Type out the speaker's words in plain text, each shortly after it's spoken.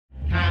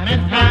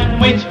Time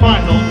waits for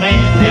no man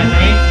and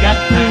ain't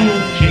got time to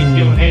shake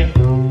your head.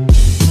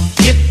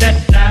 Get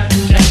that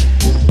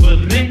Snapchat, put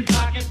it in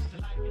pockets.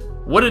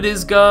 What it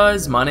is,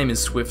 guys, my name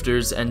is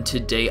Swifterrs, and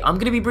today I'm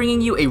going to be bringing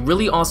you a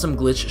really awesome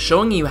glitch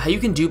showing you how you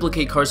can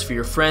duplicate cars for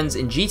your friends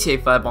in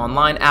GTA 5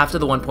 Online after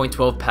the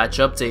 1.12 patch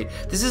update.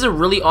 This is a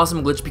really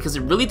awesome glitch because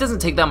it really doesn't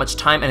take that much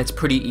time and it's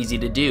pretty easy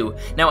to do.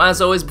 Now,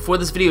 as always, before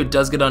this video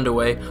does get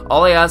underway,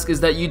 all I ask is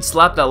that you'd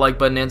slap that like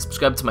button and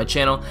subscribe to my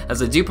channel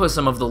as I do post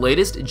some of the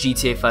latest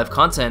GTA 5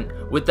 content.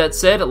 With that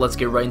said, let's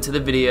get right into the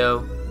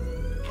video.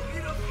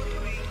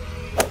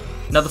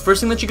 Now, the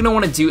first thing that you're going to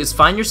want to do is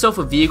find yourself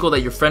a vehicle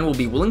that your friend will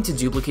be willing to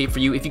duplicate for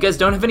you. If you guys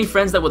don't have any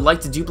friends that would like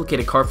to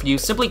duplicate a car for you,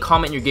 simply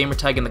comment your gamer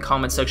tag in the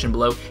comment section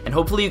below, and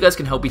hopefully you guys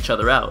can help each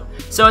other out.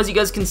 So as you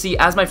guys can see,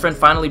 as my friend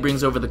finally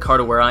brings over the car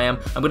to where I am,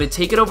 I'm going to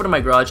take it over to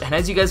my garage, and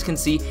as you guys can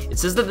see, it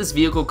says that this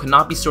vehicle could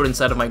not be stored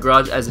inside of my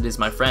garage as it is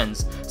my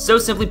friend's. So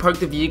simply park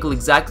the vehicle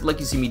exactly like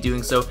you see me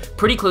doing so,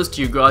 pretty close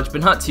to your garage, but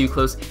not too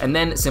close, and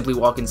then simply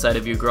walk inside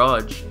of your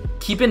garage.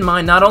 Keep in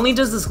mind, not only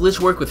does this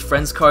glitch work with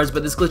friends' cars,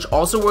 but this glitch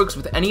also works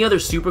with any other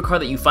supercar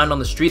that you find on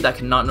the street that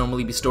cannot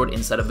normally be stored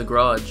inside of the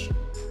garage.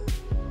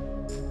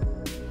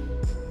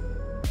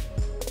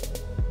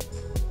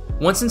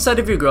 Once inside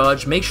of your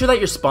garage, make sure that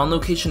your spawn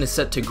location is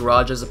set to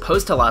garage as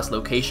opposed to last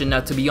location. Now,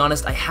 to be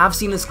honest, I have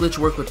seen this glitch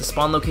work with the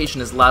spawn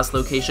location as last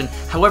location.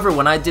 However,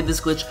 when I did this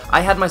glitch,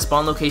 I had my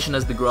spawn location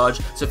as the garage,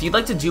 so if you'd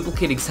like to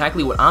duplicate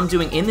exactly what I'm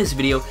doing in this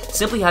video,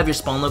 simply have your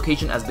spawn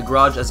location as the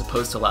garage as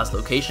opposed to last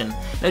location.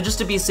 Now, just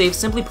to be safe,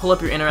 simply pull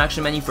up your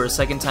interaction menu for a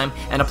second time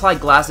and apply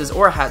glasses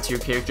or a hat to your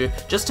character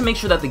just to make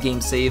sure that the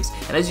game saves.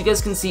 And as you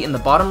guys can see in the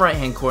bottom right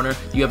hand corner,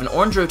 you have an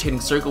orange rotating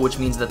circle, which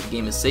means that the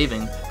game is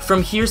saving.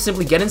 From here,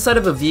 simply get inside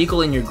of a vehicle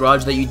in your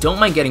garage that you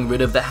don't mind getting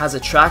rid of that has a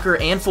tracker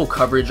and full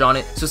coverage on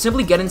it. So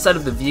simply get inside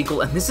of the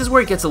vehicle, and this is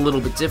where it gets a little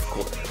bit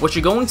difficult. What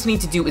you're going to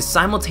need to do is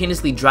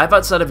simultaneously drive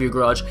outside of your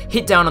garage,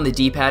 hit down on the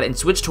D-pad, and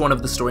switch to one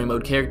of the story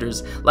mode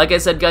characters. Like I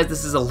said, guys,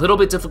 this is a little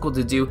bit difficult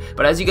to do,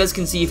 but as you guys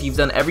can see, if you've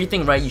done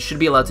everything right, you should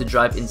be allowed to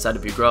drive inside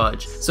of your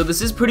garage. So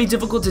this is pretty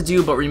difficult to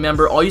do, but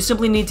remember, all you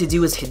simply need to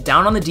do is hit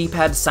down on the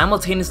D-pad,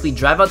 simultaneously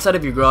drive outside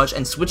of your garage,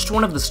 and switch to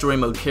one of the story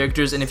mode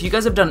characters. And if you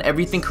guys have done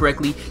everything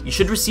correctly, you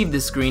should receive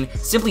this screen.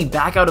 Simply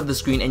back out of the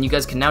screen and you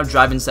guys can now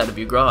drive inside of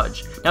your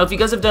garage. Now, if you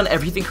guys have done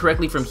everything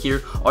correctly from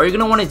here, all you're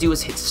going to want to do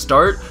is hit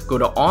start, go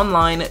to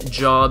online,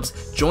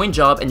 jobs, join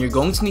job, and you're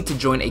going to need to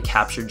join a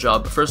captured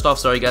job. But first off,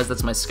 sorry guys,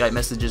 that's my Skype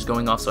messages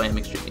going off, so I am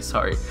extremely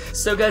sorry.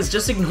 So guys,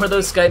 just ignore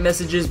those Skype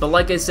messages, but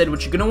like I said,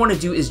 what you're going to want to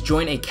do is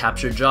join a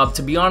captured job.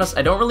 To be honest,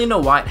 I don't really know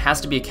why it has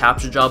to be a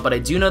captured job, but I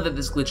do know that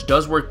this glitch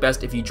does work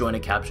best if you join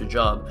a captured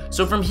job.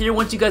 So from here,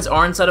 once you guys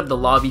are inside of the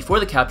lobby for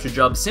the captured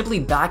job,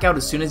 simply back out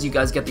as soon as you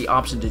guys get the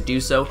option to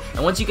do so,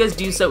 and once you guys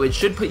do so, it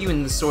should put you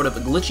in this sort of a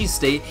glitchy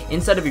state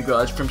inside of your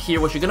garage. From here,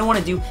 what you're going to want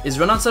to do is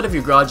run outside of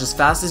your garage as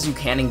fast as you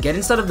can and get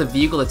inside of the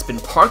vehicle that's been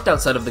parked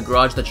outside of the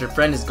garage that your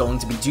friend is going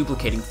to be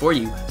duplicating for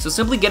you. So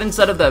simply get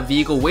inside of that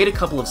vehicle, wait a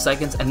couple of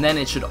seconds, and then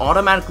it should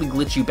automatically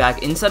glitch you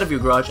back inside of your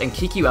garage and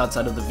kick you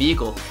outside of the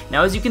vehicle.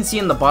 Now, as you can see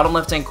in the bottom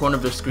left hand corner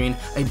of the screen,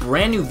 a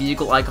brand new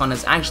vehicle icon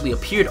has actually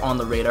appeared on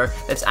the radar.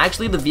 That's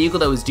actually the vehicle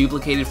that was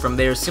duplicated from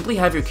there. Simply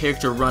have your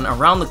character run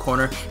around the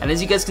corner, and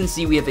as you guys can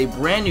see, we have a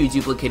brand new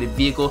duplicated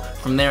vehicle.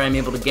 From there, I'm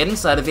able to get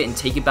inside of it and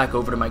take it back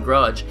over to my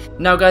garage.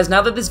 Now guys,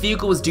 now that this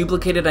vehicle was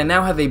duplicated, I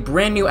now have a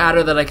brand new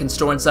adder that I can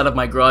store inside of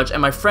my garage,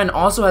 and my friend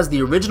also has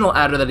the original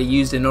adder that I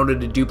used in order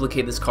to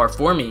duplicate this car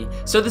for me.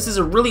 So this is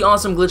a really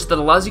awesome glitch that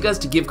allows you guys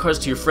to give cars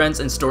to your friends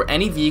and store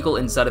any vehicle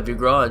inside of your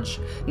garage.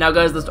 Now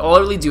guys, that's all I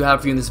really do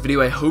have for you in this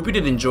video. I hope you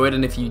did enjoy it,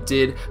 and if you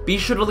did, be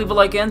sure to leave a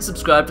like and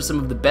subscribe for some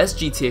of the best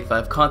GTA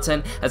 5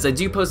 content, as I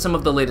do post some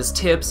of the latest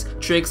tips,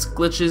 tricks,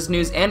 glitches,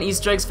 news, and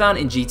Easter eggs found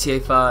in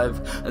GTA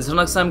 5. Until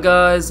next time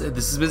guys,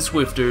 this has been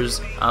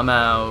Swifterrs. I'm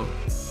out.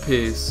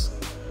 Peace.